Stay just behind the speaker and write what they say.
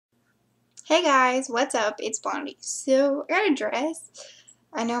Hey guys, what's up? It's Blondie. So, I got a dress.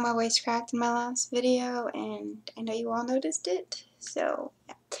 I know my voice cracked in my last video, and I know you all noticed it. So,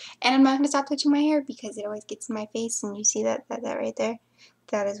 yeah. And I'm not going to stop touching my hair because it always gets in my face, and you see that right there?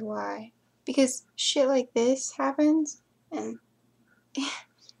 That is why. Because shit like this happens, and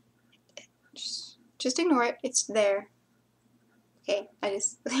just ignore it. It's there. Okay,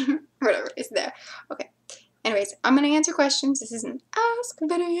 whatever, it's there. Okay. Anyways, I'm going to answer questions. This is an ask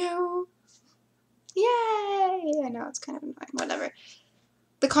video. Yay! I know, it's kind of annoying. Whatever.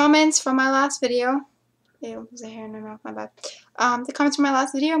 The comments from my last video. Ew, there's a hair in my mouth, my bad. The comments from my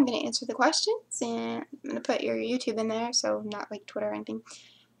last video, I'm going to answer the questions, and I'm going to put your YouTube in there, so not like Twitter or anything.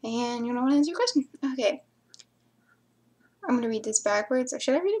 And you know what, answer your question. Okay. I'm going to read this backwards. Or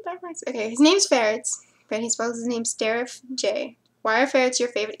should I read it backwards? Okay, his name's Ferrets, but he spells his name Starif J. Why are ferrets your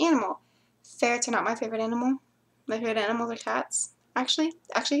favorite animal? Ferrets are not my favorite animal. My favorite animals are cats. Actually,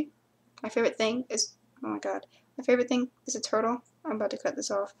 my favorite thing is, oh my god, my favorite thing is a turtle. I'm about to cut this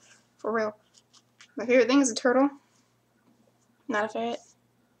off, for real. My favorite thing is a turtle, not a ferret.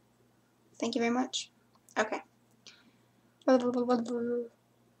 Thank you very much. Okay.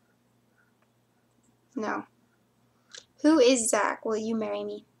 No. Who is Zach? Will you marry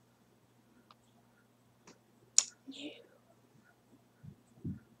me?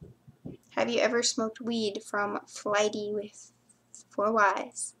 Have you ever smoked weed from Flighty with 4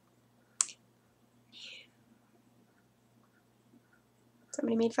 Ys?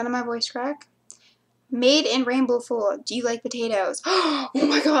 Somebody made fun of my voice crack. Made in Rainbow Fool. Do you like potatoes? Oh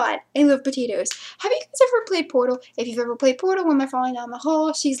my god, I love potatoes. Have you guys ever played Portal? If you've ever played Portal, when they're falling down the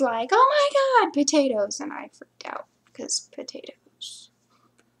hole, she's like, oh my god, potatoes. And I freaked out because potatoes.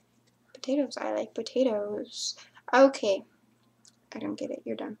 Potatoes, I like potatoes. Okay. I don't get it.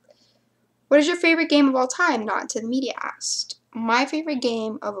 You're done. What is your favorite game of all time? Not to the media asked. My favorite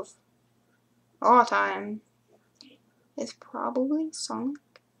game of all time is probably Sonic.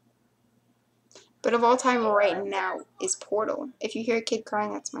 But of all time right now is Portal. If you hear a kid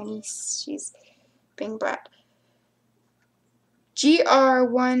crying, that's my niece. She's being brat.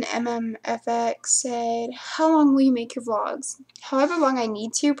 GR1MMFX said, how long will you make your vlogs? However long I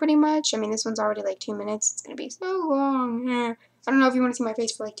need to, pretty much. I mean, this one's already like 2 minutes. It's going to be so long. I don't know if you want to see my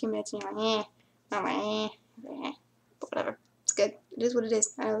face for like 2 minutes and you're like, but whatever. It's good. It is what it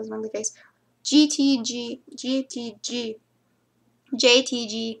is. I know this is my ugly face. JTG,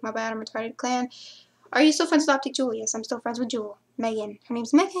 my bad, I'm retarded clan. Are you still friends with Optic Jewel? Yes, I'm still friends with Jewel. Megan. Her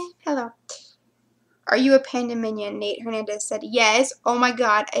name's Megan. Hello. Are you a panda minion? Nate Hernandez said yes. Oh my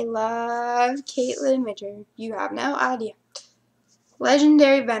god, I love Caitlyn Midger. You have no idea.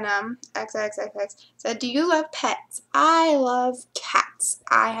 Legendary Venom XXXX said, do you love pets? I love cats.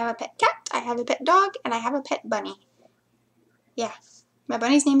 I have a pet cat, I have a pet dog, and I have a pet bunny. Yeah. My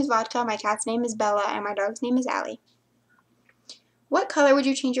bunny's name is Vodka, my cat's name is Bella, and my dog's name is Allie. What color would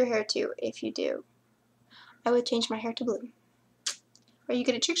you change your hair to if you do? I would change my hair to blue. Are you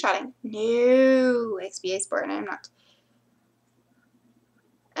good at trick-shotting? No. XBA Spartan, I'm not.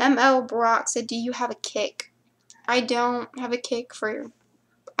 ML Brock said, do you have a kick? I don't have a kick for...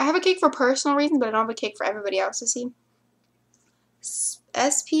 I have a kick for personal reasons, but I don't have a kick for everybody else to see.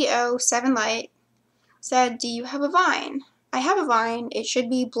 SPO7 Light said, do you have a Vine? I have a Vine. It should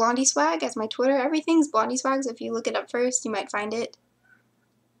be Blondie Swag as my Twitter. Everything's Blondie Swag, so if you look it up first, you might find it.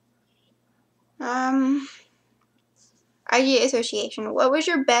 IG Association. What was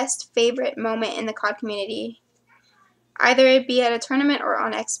your best favorite moment in the COD community? Either it be at a tournament or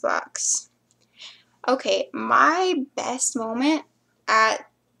on Xbox. Okay, my best moment at,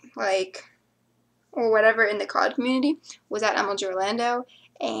 like, or whatever in the COD community was at MLG Orlando,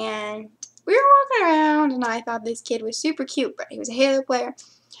 and we were walking around, and I thought this kid was super cute, but he was a Halo player,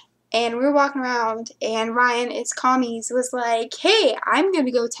 and we were walking around, and Ryan, it's Commies, was like, hey, I'm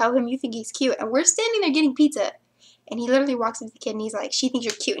gonna go tell him you think he's cute, and we're standing there getting pizza, and he literally walks up to the kid, and he's like, she thinks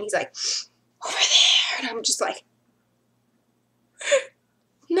you're cute, and he's like, over there, and I'm just like,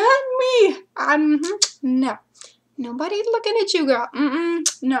 not me. No. Nobody's looking at you, girl.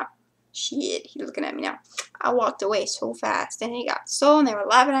 No. Shit, he's looking at me now. I walked away so fast, and and they were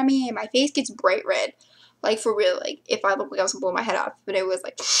laughing at me, and my face gets bright red. Like, for real, like, if I look like I was gonna blow my head off, but it was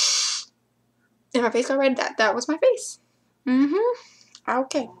like, and my face got red, that was my face.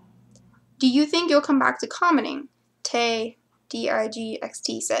 Okay. Do you think you'll come back to commenting? Tay,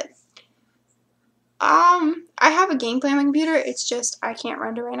 DIGXT said. I have a gameplay on my computer, it's just I can't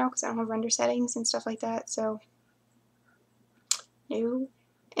render right now because I don't have render settings and stuff like that, so no.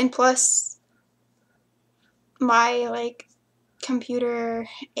 And plus, my, like, computer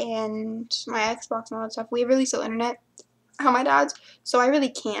and my Xbox and all that stuff, we have really slow internet on my dad's, so I really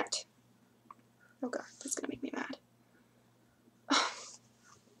can't Oh god, that's gonna make me mad.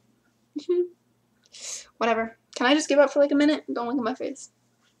 Whatever. Can I just give up for like a minute? Don't look at my face.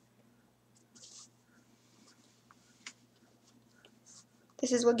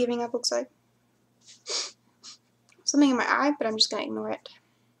 This is what giving up looks like. Something in my eye, but I'm just gonna ignore it.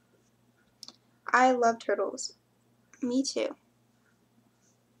 I love turtles. Me too.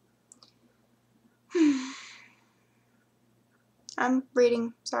 I'm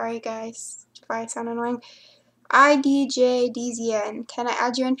reading. Sorry guys if I sound annoying. IDJDZN. Can I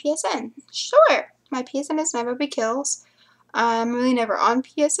add you in PSN? Sure. My PSN is Never Be Kills. I'm really never on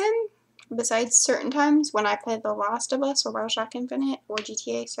PSN besides certain times when I play The Last of Us or Bioshock Infinite or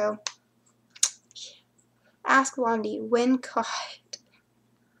GTA. So ask Blondie. Win COD.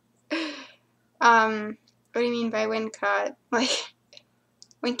 What do you mean by win COD? Like,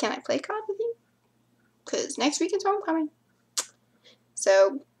 when can I play COD with you? Because next week is homecoming.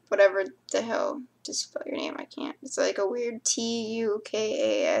 So, whatever the hell to spell your name, I can't. It's like a weird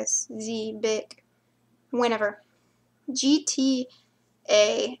TUKASZ bit. Whenever.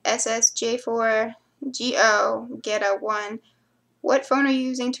 GTASSJ4GO get a 1. What phone are you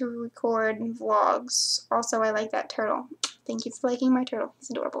using to record vlogs? Also, I like that turtle. Thank you for liking my turtle. It's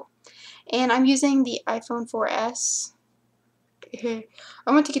adorable. And I'm using the iPhone 4S. I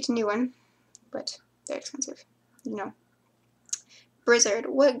want to get a new one, but they're expensive. You know. Blizzard,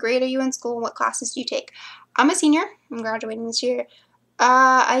 what grade are you in school and what classes do you take? I'm a senior. I'm graduating this year.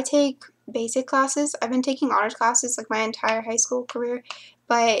 I take basic classes. I've been taking honors classes like my entire high school career,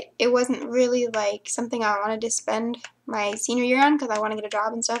 but it wasn't really like something I wanted to spend my senior year on because I want to get a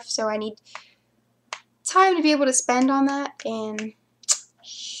job and stuff, so I need time to be able to spend on that, and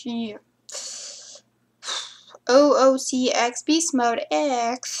yeah. OOCX Beast Mode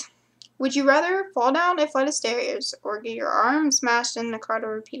X. Would you rather fall down a flight of stairs or get your arm smashed in a car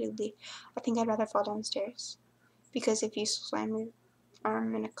door repeatedly? I think I'd rather fall down the stairs. Because if you slam your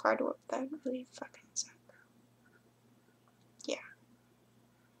arm in a car door, that would really fucking suck. Yeah.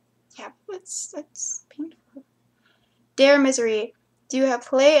 Yeah, that's painful. Dare Misery. Do you have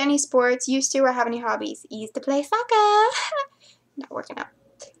play any sports, used to, or have any hobbies? Used to play soccer. Not working out.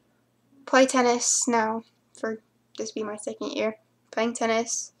 Play tennis. No. For this be my second year. Playing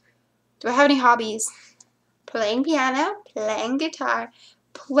tennis. Do I have any hobbies? Playing piano, playing guitar,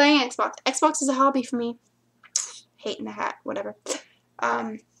 playing Xbox. Xbox is a hobby for me. Hating the hat, whatever.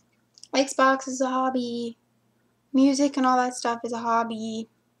 Xbox is a hobby. Music and all that stuff is a hobby.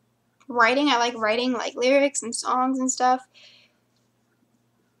 Writing, I like writing like lyrics and songs and stuff.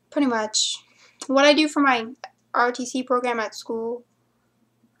 Pretty much. What I do for my ROTC program at school,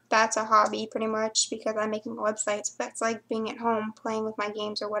 that's a hobby pretty much because I'm making websites. That's like being at home playing with my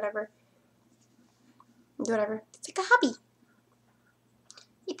games or whatever. Whatever. It's like a hobby.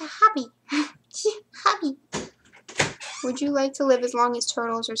 It's a hobby. Hobby. Would you like to live as long as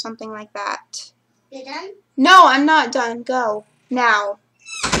turtles or something like that? You're done? No, I'm not done. Go. Now.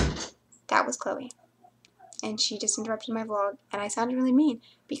 That was Chloe. And she just interrupted my vlog. And I sounded really mean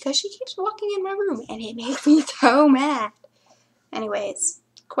because she keeps walking in my room. And it makes me so mad. Anyways.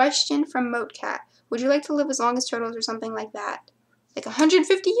 Question from Moatcat. Would you like to live as long as turtles or something like that? Like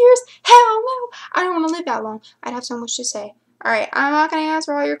 150 years? Hell no! I don't want to live that long. I'd have so much to say. Alright, I'm not going to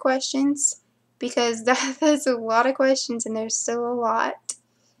answer all your questions because that's a lot of questions and there's still a lot.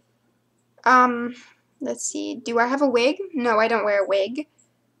 Let's see. Do I have a wig? No, I don't wear a wig.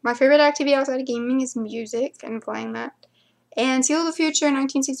 My favorite activity outside of gaming is music and playing that. And Seal of the Future in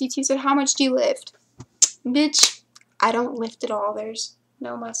 1962 said, how much do you lift? Bitch, I don't lift at all. There's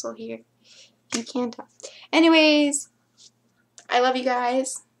no muscle here. You can't tell. Anyways, I love you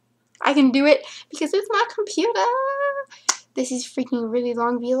guys. I can do it because it's my computer. This is freaking really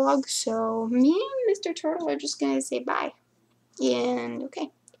long vlog, so me and Mr. Turtle are just gonna say bye. And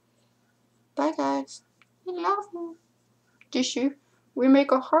okay. Bye guys. I love you. Tissue. We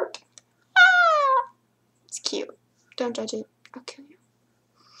make a heart. Ah! It's cute. Don't judge it. I'll kill you.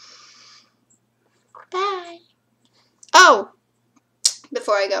 Bye. Oh!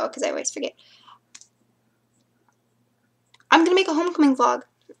 Before I go, because I always forget. I'm gonna make a homecoming vlog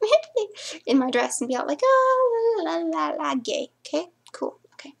in my dress and be out like, ah, la la la, gay. Okay? Cool.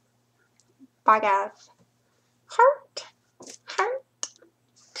 Okay. Bye, guys. Heart. Heart.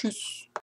 Kiss.